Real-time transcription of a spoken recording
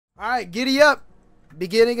All right, giddy up.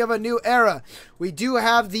 Beginning of a new era. We do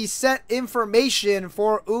have the set information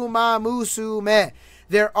for Uma Musume.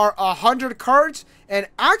 There are 100 cards, and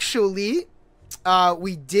actually,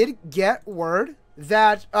 we did get word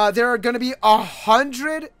that there are going to be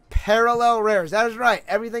 100 parallel rares. That is right.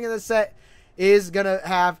 Everything in the set is going to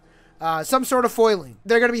have some sort of foiling.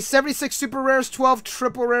 There are going to be 76 super rares, 12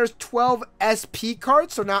 triple rares, 12 SP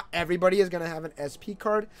cards. So not everybody is going to have an SP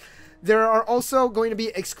card. There are also going to be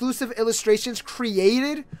exclusive illustrations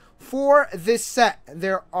created for this set.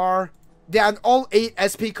 There are, all 8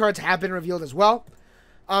 SP cards have been revealed as well.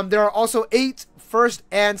 There are also 8 first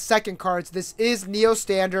and second cards. This is Neo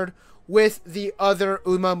Standard with the other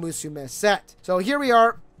Uma Musume set. So here we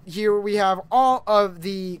are. Here we have all of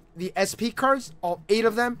the SP cards, all 8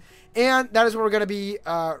 of them. And that is what we're going to be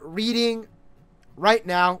reading right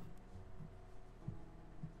now.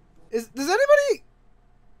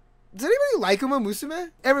 Does anybody like Uma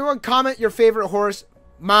Musume? Everyone comment your favorite horse.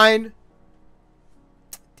 Mine.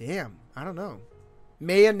 Damn, I don't know.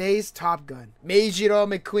 Mayonnaise Top Gun. Meijiro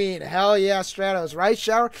McQueen. Hell yeah, Stratos. Right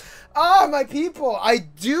shower. Oh, my people. I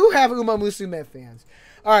do have Uma Musume fans.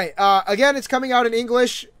 All right. Again, it's coming out in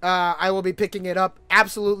English. I will be picking it up.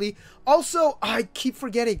 Absolutely. Also, I keep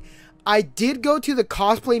forgetting. I did go to the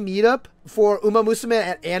cosplay meetup for Uma Musume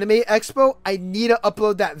at Anime Expo. I need to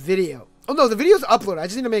upload that video. Oh, no, the video's uploaded. I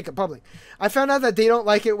just need to make it public. I found out that they don't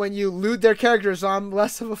like it when you loot their characters, so I'm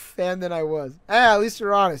less of a fan than I was. At least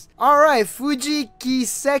you're honest. All right, Fuji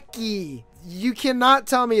Kiseki. You cannot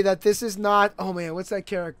tell me that this is not... Oh, man, what's that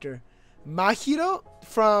character? Mahiro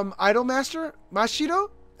from Idolmaster?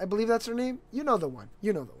 Mashiro? I believe that's her name. You know the one.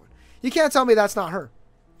 You know the one. You can't tell me that's not her.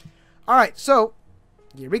 All right, so...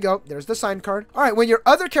 Here we go. There's the sign card. All right. When your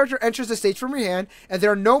other character enters the stage from your hand and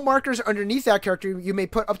there are no markers underneath that character, you may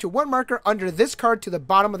put up to 1 marker under this card to the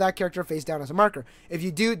bottom of that character face down as a marker. If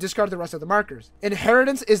you do, discard the rest of the markers.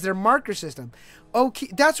 Inheritance is their marker system. Okay.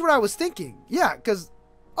 That's what I was thinking. Yeah. Because,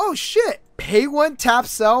 oh shit. Pay 1, tap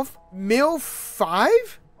self, mill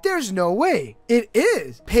 5? There's no way. It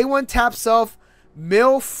is. Pay 1, tap self,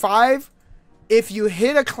 mill 5. If you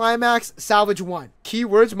hit a climax, salvage 1.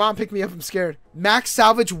 Keywords, mom pick me up, I'm scared. Max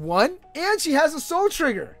salvage 1? And she has a soul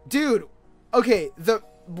trigger. Dude, okay, the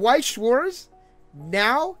Weiss Schwarz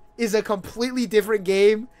now is a completely different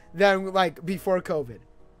game than like before COVID.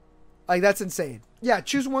 Like that's insane. Yeah,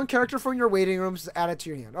 choose 1 character from your waiting rooms, add it to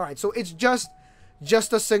your hand. All right, so it's just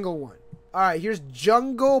a single one. All right, here's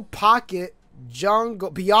Jungle Pocket.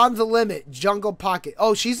 Jungle Beyond the Limit, Jungle Pocket.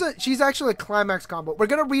 Oh, she's actually a climax combo. We're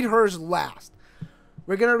gonna read hers last.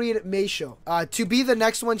 We're gonna read Meisho. To be the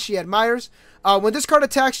next one she admires. When this card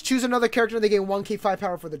attacks, choose another character. They gain 1k 5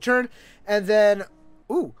 power for the turn. And then,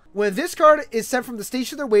 when this card is sent from the stage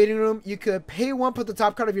to their waiting room, you could pay 1, put the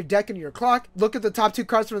top card of your deck into your clock. Look at the top 2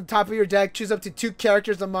 cards from the top of your deck. Choose up to 2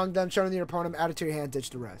 characters among them shown in your opponent. Add it to your hand. Ditch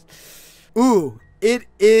the rest. Ooh, it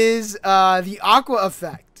is the Aqua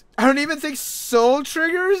effect. I don't even think soul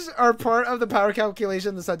triggers are part of the power calculation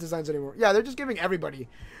in the set designs anymore. Yeah, they're just giving everybody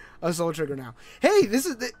a soul trigger now. Hey, this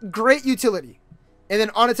is the great utility. And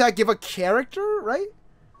then on attack, give a character, right?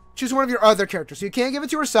 Choose one of your other characters. So you can't give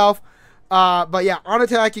it to yourself. But yeah, on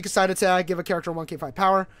attack, you can side attack, give a character 1k 5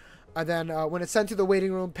 power. And then when it's sent to the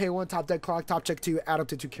waiting room, pay 1, top deck clock, top check 2, add up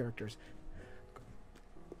to 2 characters.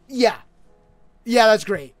 Yeah. Yeah, that's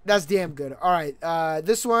great. That's damn good. All right.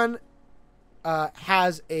 This one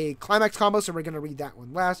has a climax combo, so we're going to read that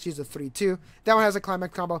one last. She's a 3-2. That one has a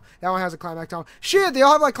climax combo. That one has a climax combo. Shit, they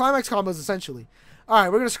all have like climax combos, essentially. All right,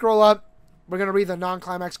 we're going to scroll up. We're going to read the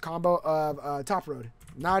non-climax combo of Top Road.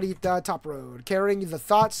 Narita Top Road. Carrying the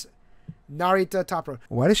thoughts, Narita Top Road.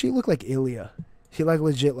 Why does she look like Ilya? She like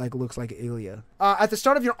legit like looks like Ilya. At the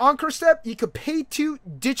start of your encore step, you could pay 2,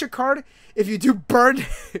 ditch a card. If you do burn,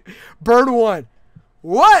 burn 1.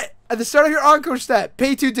 What? At the start of your encore step,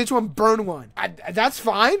 pay 2, ditch 1, burn 1. That's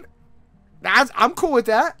fine. I'm cool with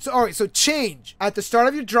that. So, all right, so change. At the start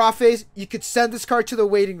of your draw phase, you could send this card to the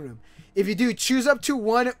waiting room. If you do, choose up to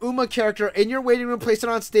 1 Uma character in your waiting room, place it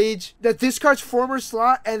on stage. That this card's former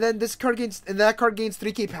slot, and then this card gains, and that card gains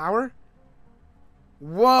 3k power.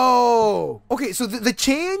 Whoa. Okay, so the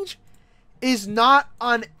change is not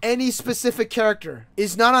on any specific character.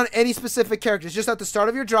 It's just at the start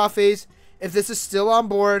of your draw phase. If this is still on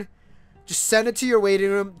board, just send it to your waiting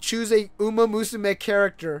room. Choose a Uma Musume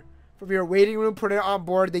character from your waiting room. Put it on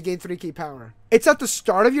board. They gain 3k power. It's at the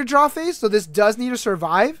start of your draw phase, so this does need to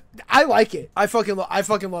survive. I like it. I fucking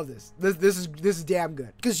love this. This is damn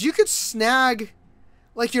good because you could snag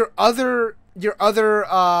like your other your other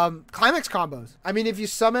climax combos. I mean, if you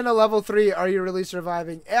summon a level 3, are you really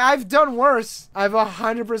surviving? I've done worse. I've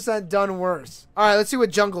 100% done worse. All right, let's see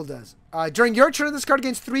what jungle does. During your turn, this card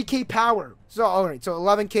gains 3k power. So, all right, so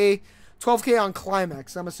 11k, 12k on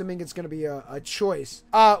climax. I'm assuming it's going to be a choice.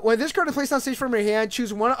 When this card is placed on stage from your hand,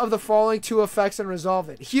 choose one of the following 2 effects and resolve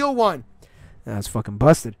it. Heal 1. That's fucking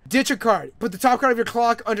busted. Ditch a card. Put the top card of your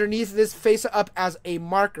clock underneath this face up as a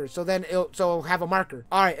marker. So then it'll have a marker.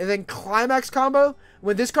 All right, and then climax combo.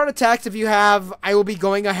 When this card attacks, if you have, I will be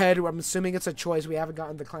going ahead. I'm assuming it's a choice. We haven't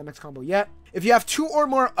gotten the climax combo yet. If you have 2 or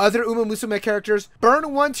more other Uma Musume characters,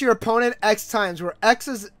 burn 1 to your opponent X times, where X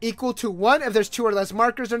is equal to 1 if there's 2 or less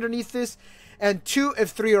markers underneath this, and 2 if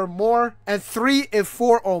 3 or more, and 3 if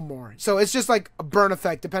 4 or more. So it's just like a burn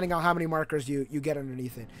effect depending on how many markers you get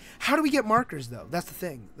underneath it. How do we get markers though? That's the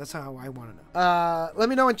thing. That's how I want to know. Let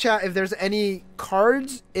me know in chat if there's any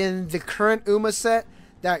cards in the current Uma set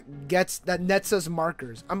that nets us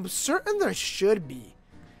markers. I'm certain there should be.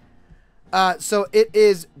 So it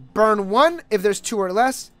is burn 1 if there's 2 or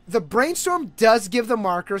less. The brainstorm does give the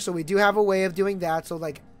marker, so we do have a way of doing that. So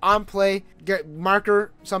like on play, get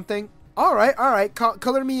marker something. All right.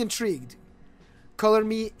 Color me intrigued. Color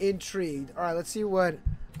me intrigued. All right, let's see what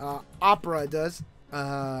Opera does.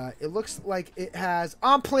 It looks like it has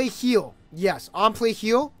on play heal. Yes, on play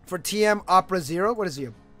heal for TM Opera 0. What is he?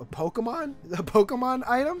 A Pokemon? A Pokemon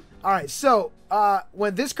item? All right, so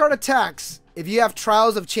when this card attacks, if you have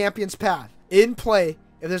Trials of Champions Path in play,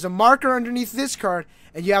 if there's a marker underneath this card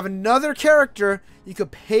and you have another character, you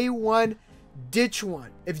could pay 1, ditch 1.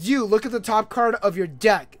 If you look at the top card of your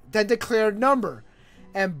deck, then declare a number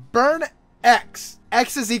and burn X.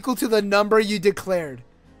 X is equal to the number you declared.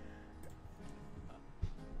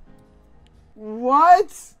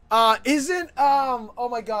 What? Oh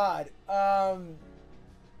my god.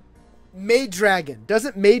 Maid Dragon.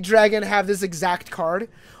 Doesn't Maid Dragon have this exact card?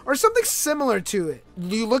 Or something similar to it.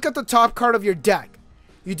 You look at the top card of your deck.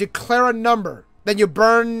 You declare a number. Then you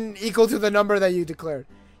burn equal to the number that you declared.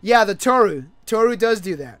 Yeah, the Toru. Toru does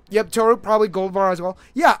do that. Yep, Toru, probably Gold Bar as well.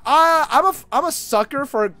 Yeah, I'm a sucker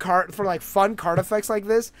for like fun card effects like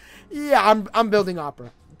this. Yeah, I'm building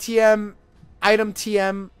Opera. TM, item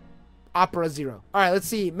TM, Opera 0. All right, let's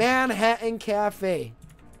see. Manhattan Cafe.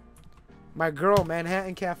 My girl,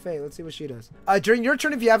 Manhattan Cafe. Let's see what she does. During your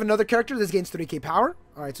turn, if you have another character, this gains 30k power.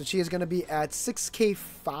 All right, so she is going to be at 6k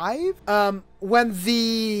 5. When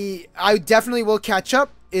the I definitely will catch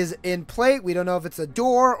up is in play. We don't know if it's a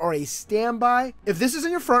door or a standby. If this is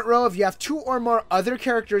in your front row, if you have 2 or more other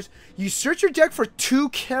characters, you search your deck for 2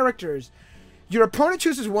 characters. Your opponent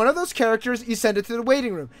chooses one of those characters, you send it to the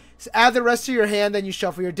waiting room. So add the rest to your hand, then you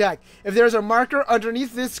shuffle your deck. If there's a marker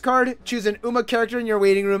underneath this card, choose an Uma character in your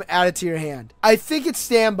waiting room, add it to your hand. I think it's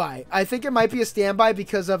standby. I think it might be a standby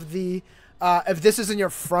because of the, if this is in your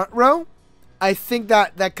front row, I think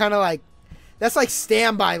that kind of like, that's like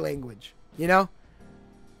standby language, you know?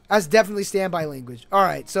 That's definitely standby language. All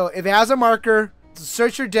right, so if it has a marker,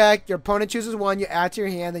 search your deck, your opponent chooses one, you add to your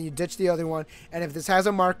hand, then you ditch the other one. And if this has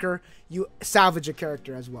a marker, you salvage a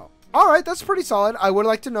character as well. All right, that's pretty solid. I would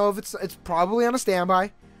like to know if it's probably on a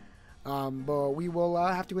standby. But we will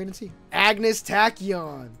have to wait and see. Agnes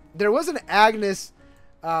Tachyon. There was an Agnes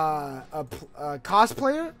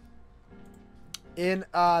cosplayer in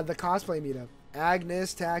the cosplay meetup.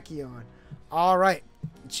 Agnes Tachyon. All right.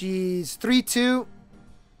 She's 3/2.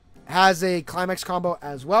 Has a climax combo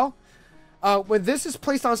as well. When this is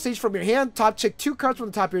placed on stage from your hand, top check 2 cards from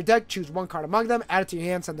the top of your deck. Choose 1 card among them. Add it to your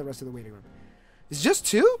hand. Send the rest to the waiting room. It's just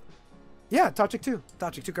 2? Yeah, top check 2.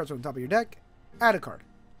 Top check 2 cards from the top of your deck. Add a card.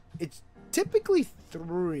 It's typically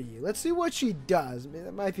 3. Let's see what she does.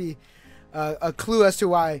 That might be a clue as to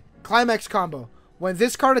why. Climax combo. When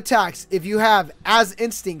this card attacks, if you have As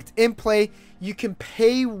Instinct in play, you can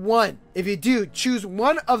pay 1. If you do, choose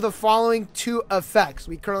one of the following 2 effects.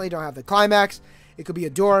 We currently don't have the climax. It could be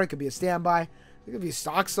a door. It could be a standby. It could be a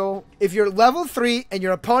stock soul. If you're level 3 and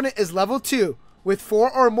your opponent is level 2 with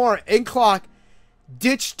 4 or more in clock,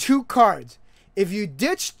 ditch 2 cards. If you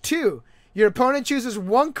ditch 2, your opponent chooses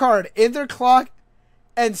 1 card in their clock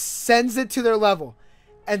and sends it to their level.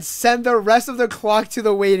 And send the rest of their clock to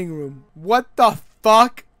the waiting room. What the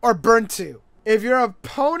fuck? Or burn 2. If your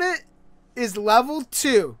opponent is level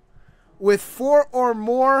 2 with 4 or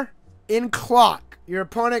more in clock, your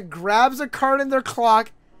opponent grabs a card in their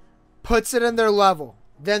clock, puts it in their level.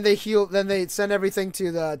 Then they heal. Then they send everything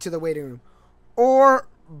to the waiting room. Or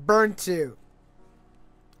burn 2.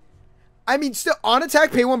 I mean, still on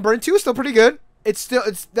attack, pay 1, burn 2 is still pretty good. It's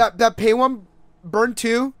that pay 1, burn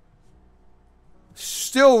 2.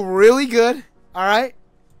 Still really good. All right.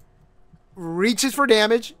 Reaches for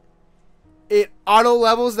damage. It auto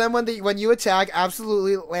levels them when you attack.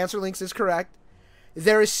 Absolutely, Lancer Lynx is correct.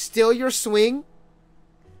 There is still your swing.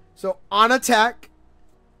 So on attack,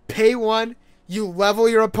 pay 1, you level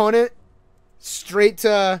your opponent straight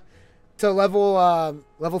to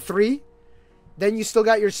level 3. Then you still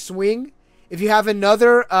got your swing. If you have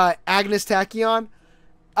another Agnes Tachyon,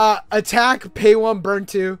 attack, pay 1, burn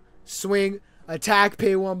 2, swing, attack,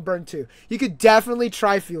 pay 1, burn 2. You could definitely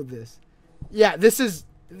tri-field this. Yeah, this is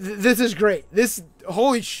great. This,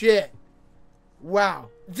 holy shit. Wow.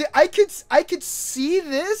 I could see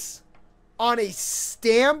this on a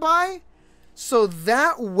standby, so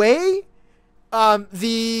that way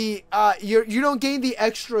you don't gain the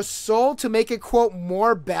extra soul to make it, quote,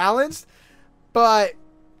 more balanced. But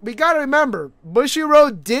we gotta remember,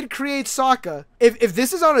 Bushiroad did create Sokka. If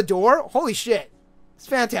this is on a door, holy shit, it's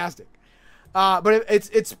fantastic. But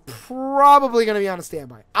it's probably gonna be on a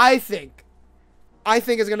standby. I think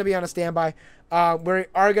it's gonna be on a standby. We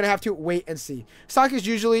are gonna have to wait and see. Sokka is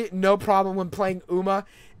usually no problem when playing Uma.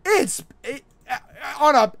 It's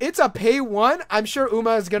a pay 1. I'm sure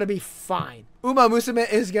Uma is gonna be fine. Uma Musume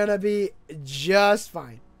is gonna be just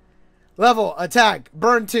fine. Level, attack,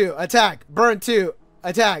 burn 2, attack, burn 2,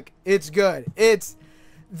 attack. It's good. It's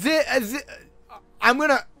I'm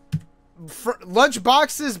gonna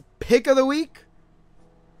Lunchbox's pick of the week.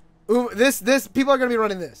 This people are gonna be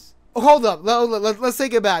running this. Hold up, let's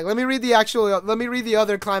take it back. Let me read the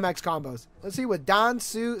other climax combos. Let's see what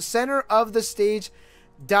Dansu, center of the stage,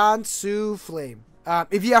 Dansu Flame.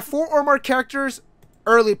 If you have 4 or more characters,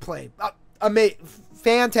 early play.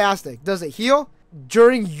 Fantastic. Does it heal?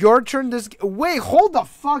 During your turn, wait, hold the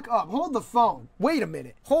fuck up. Hold the phone. Wait a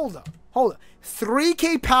minute. Hold up.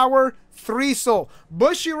 3k power, 3 soul.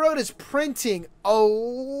 Bushiroad is printing a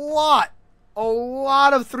lot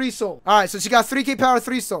of 3 soul. All right, so she got 3k power,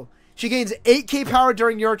 3 soul. She gains 8k power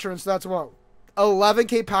during your turn, so that's what?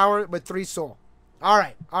 11k power with 3 soul. All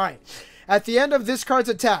right. At the end of this card's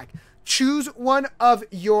attack, choose one of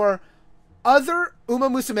your other Uma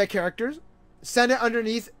Musume characters, send it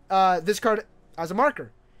underneath this card as a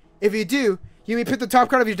marker. If you do, you may put the top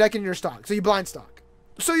card of your deck in your stock. So you blind stock.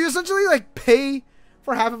 So you essentially like pay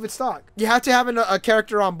for half of its stock. You have to have a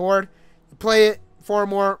character on board. You play it 4 or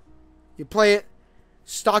more. You play it,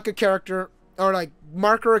 stock a character, or like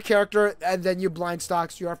marker a character, and then you blind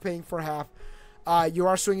stock. So you are paying for half. You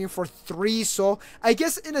are swinging for 3 soul. I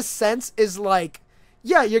guess in a sense is like,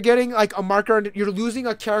 yeah, you're getting like a marker and you're losing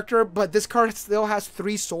a character, but this card still has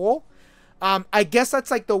 3 soul. I guess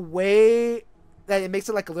that's like the way that it makes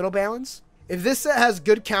it like a little balance. If this set has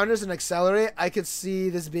good counters and accelerate, I could see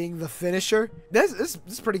this being the finisher. This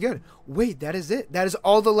is pretty good. Wait, that is it. That is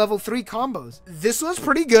all the level 3 combos. This one's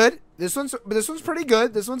pretty good. This one's pretty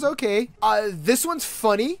good. This one's okay. This one's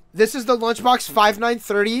funny. This is the Lunchbox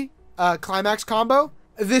 5930 climax combo.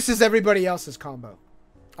 This is everybody else's combo.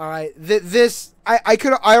 All right. I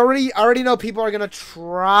already know people are gonna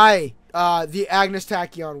try the Agnes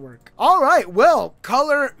Tachyon work. All right, well,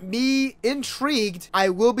 color me intrigued. I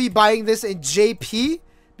will be buying this in JP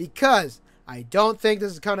because I don't think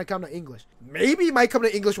this is gonna come to English. Maybe it might come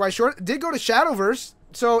to English Weiss Schwarz. It did go to Shadowverse,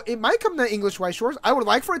 so it might come to English Weiss Schwarz. I would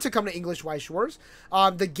like for it to come to English Weiss Schwarz.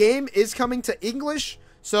 The game is coming to English,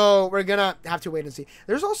 so we're gonna have to wait and see.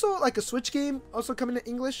 There's also like a Switch game also coming to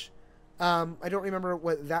English. I don't remember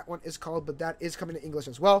what that one is called, but that is coming to English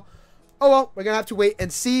as well. Oh well, we're gonna have to wait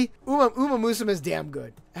and see. Uma Musume is damn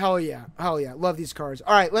good. Hell yeah. Love these cards.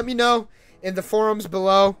 All right, let me know in the forums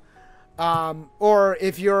below, or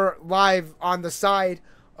if you're live on the side,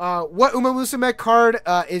 what Uma Musume card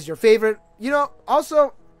is your favorite. You know,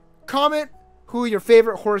 also comment who your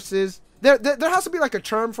favorite horse is. There has to be like a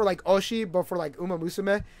term for like Oshi, but for like Uma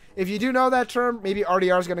Musume. If you do know that term, maybe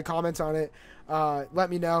RDR is gonna comment on it.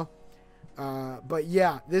 Let me know. But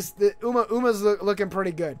yeah, Uma's looking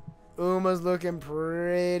pretty good. Uma's looking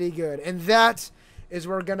pretty good. And that is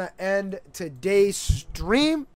where we're going to end today's stream.